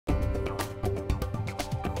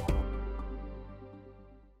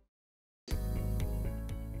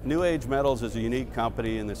New Age Metals is a unique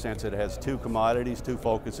company in the sense that it has two commodities, two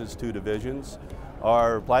focuses, two divisions.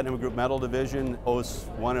 Our Platinum Group Metal division hosts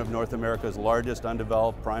one of North America's largest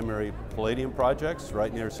undeveloped primary palladium projects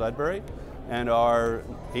right near Sudbury. And our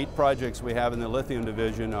 8 projects we have in the Lithium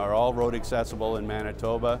division are all road accessible in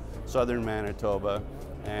Manitoba, southern Manitoba,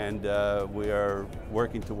 and we are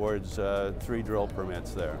working towards 3 drill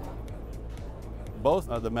permits there. Both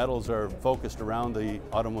of the metals are focused around the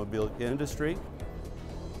automobile industry.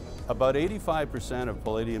 About 85% of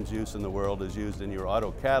palladium's use in the world is used in your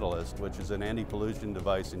auto catalyst, which is an anti-pollution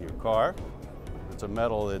device in your car. It's a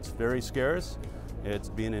metal that's very scarce. It's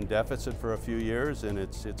been in deficit for a few years, and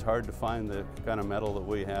it's hard to find the kind of metal that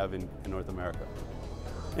we have in North America.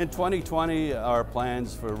 In 2020, our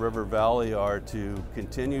plans for River Valley are to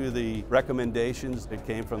continue the recommendations that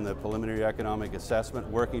came from the preliminary economic assessment,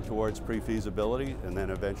 working towards pre-feasibility and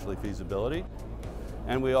then eventually feasibility.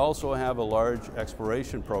 And we also have a large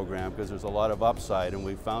exploration program because there's a lot of upside, and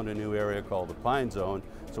we found a new area called the Pine Zone,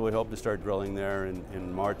 so we hope to start drilling there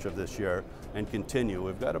in March of this year and continue.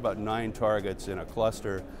 We've got about 9 targets in a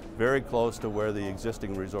cluster very close to where the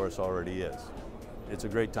existing resource already is. It's a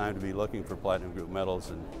great time to be looking for Platinum Group metals,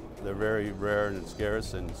 and they're very rare and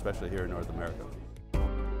scarce, and especially here in North America.